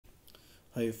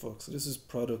Hi folks, so this is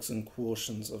products and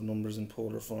quotients of numbers in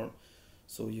polar form.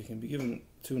 So you can be given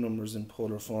two numbers in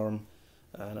polar form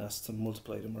and asked to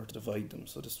multiply them or to divide them.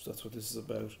 So that's what this is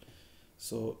about.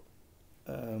 So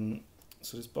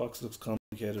so this box looks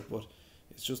complicated, but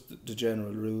it's just the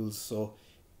general rules. So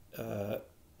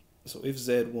so if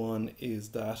Z1 is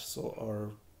that, so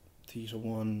our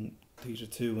theta1,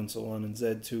 theta2 and so on, and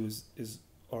Z2 is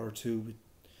R2 with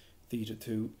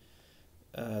theta2,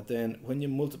 then when you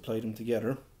multiply them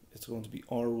together, it's going to be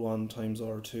R1 times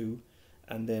R2,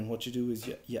 and then what you do is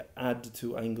you add the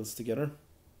two angles together.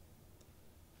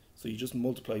 So you just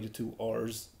multiply the two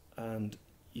R's and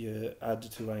you add the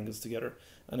two angles together.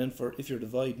 And then if you're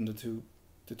dividing the two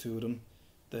of them,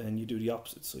 then you do the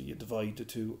opposite. So you divide the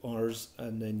two R's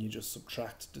and then you just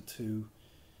subtract the two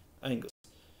angles.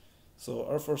 So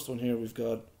our first one here, we've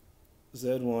got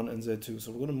Z1 and Z2.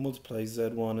 So we're going to multiply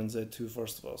Z1 and Z2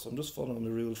 first of all. So I'm just following the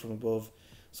rule from above.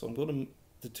 So I'm going to,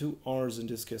 the two R's in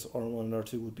this case, R1 and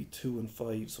R2, would be 2 and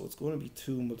 5. So it's going to be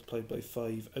 2 multiplied by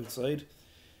 5 outside.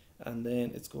 And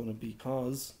then it's going to be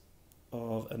cos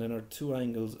of, and then our two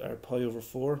angles are pi over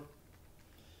 4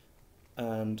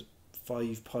 and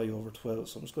 5 pi over 12.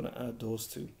 So I'm just going to add those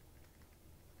two.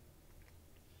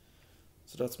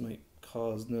 So that's my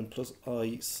cos, and then plus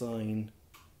I sine,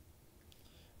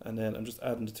 and then I'm just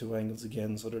adding the two angles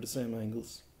again, so they're the same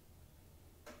angles.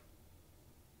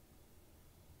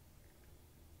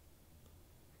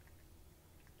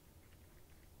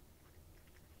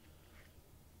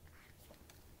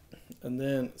 And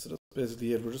then, so that's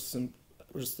basically it. We're just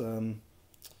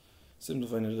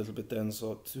simplifying it a little bit then.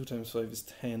 So 2 times 5 is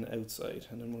 10 outside,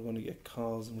 and then we're going to get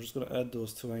cos, and we're just going to add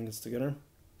those two angles together.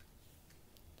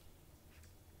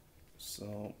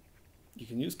 So you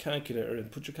can use calculator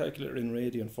and put your calculator in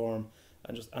radian form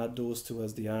and just add those two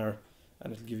as they are,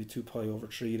 and it'll give you 2 pi over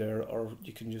 3 there, or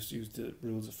you can just use the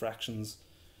rules of fractions,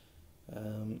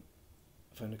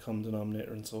 find a common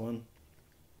denominator and so on.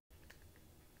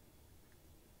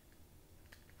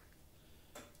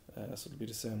 So it'll be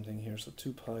the same thing here, so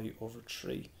 2 pi over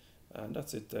 3, and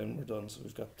that's it then, we're done. So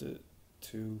we've got the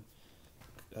two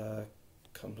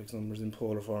complex numbers in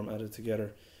polar form added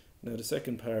together. Now the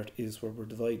second part is where we're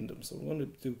dividing them. So we're going to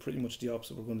do pretty much the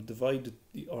opposite. We're going to divide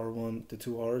the R1, the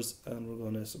two R's, and we're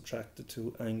going to subtract the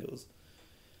two angles.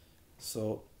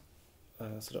 So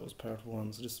so that was part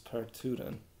 1. So this is part 2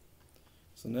 then.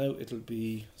 So now it'll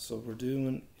be, so we're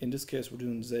doing, in this case we're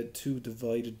doing Z2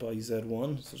 divided by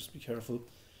Z1, so just be careful.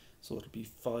 So it'll be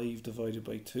 5 divided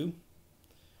by 2,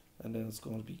 and then it's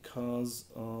going to be cos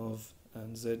of,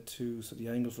 and Z2, so the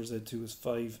angle for Z2 is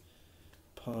 5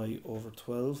 pi over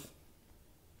 12.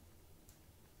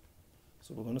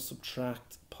 So we're going to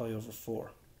subtract pi over 4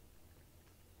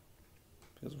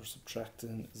 because we're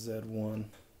subtracting Z1.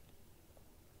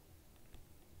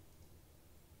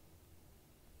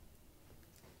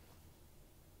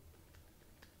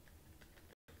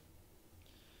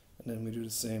 And then we do the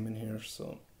same in here.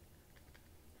 So,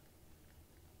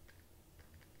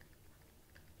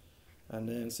 and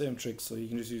then same trick, so you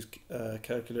can just use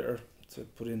calculator to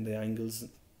put in the angles,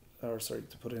 or sorry,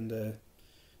 to put in the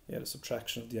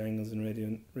subtraction of the angles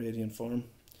in radian form,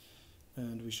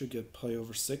 and we should get pi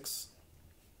over 6.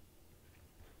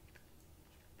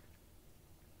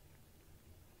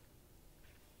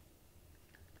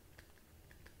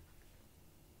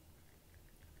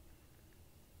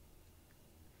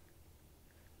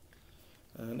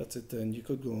 And that's it then. You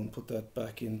could go and put that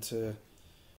back into,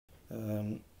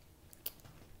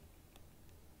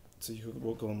 so you could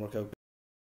go and work out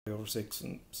pi over 6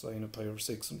 and sine of pi over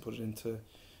 6 and put it into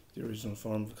the original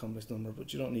form of a complex number,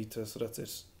 but you don't need to, so that's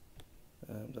it.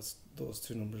 That's those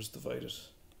two numbers divided.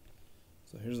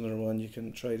 So here's another one. You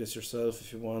can try this yourself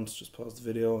if you want. Just pause the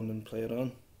video and then play it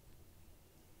on.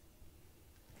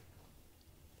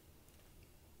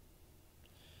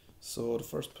 So the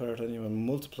first part anyway, I'm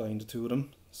multiplying the two of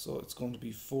them, so it's going to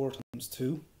be 4 times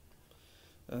 2,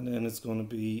 and then it's going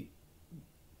to be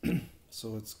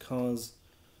so it's cos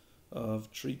of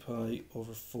 3 pi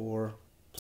over 4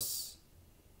 plus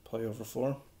pi over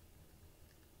 4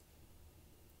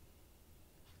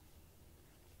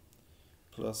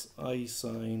 plus I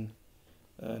sine,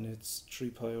 and it's 3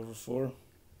 pi over 4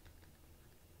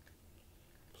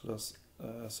 plus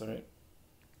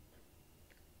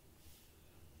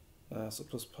so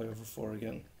plus pi over 4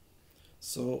 again.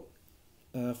 So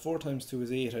 4 times 2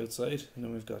 is 8 outside, and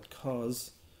then we've got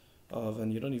cos of,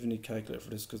 and you don't even need calculator for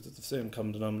this because it's the same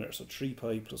common denominator, so 3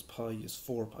 pi plus pi is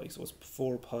 4 pi, so it's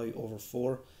 4 pi over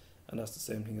 4, and that's the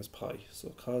same thing as pi. So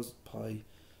cos pi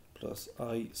plus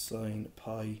I sine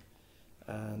pi,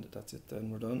 and that's it then,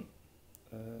 we're done.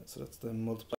 So that's then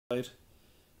multiplied,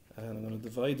 and I'm going to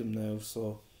divide them now.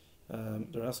 So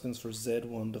they're asking us for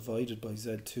z1 divided by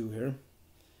z2 here,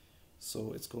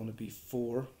 so it's going to be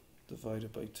 4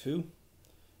 divided by 2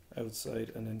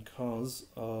 outside, and then cos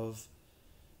of,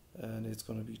 and it's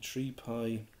going to be 3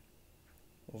 pi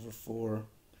over 4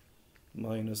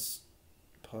 minus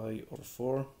pi over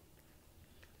 4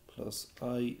 plus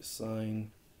I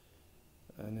sine,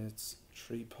 and it's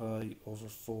 3 pi over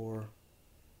 4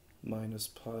 minus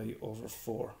pi over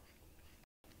 4.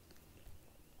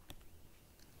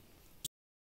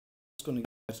 It's going to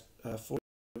get 4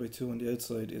 by 2 on the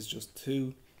outside is just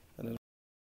 2, and then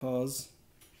cos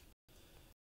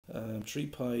 3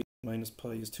 pi minus pi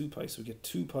is 2 pi, so we get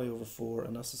 2 pi over 4,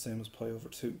 and that's the same as pi over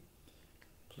 2,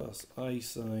 plus I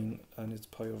sine, and it's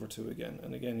pi over 2 again.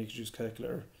 And again, you could use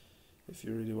calculator if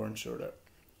you really weren't sure there.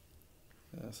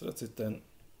 So that's it then.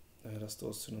 That's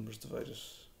those two numbers divided.